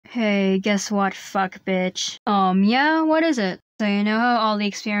Hey, guess what, fuck bitch? Yeah, what is it? So you know how all the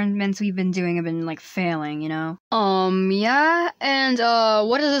experiments we've been doing have been, like, failing, you know? Yeah, and,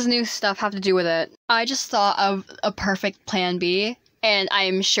 what does this new stuff have to do with it? I just thought of a perfect plan B, and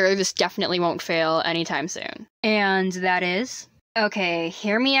I'm sure this definitely won't fail anytime soon. And that is? Okay,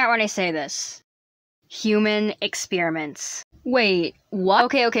 hear me out when I say this. Human experiments. Wait, what?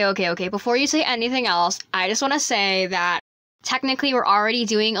 Okay, before you say anything else, I just want to say that technically we're already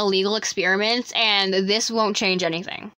doing illegal experiments, and this won't change anything.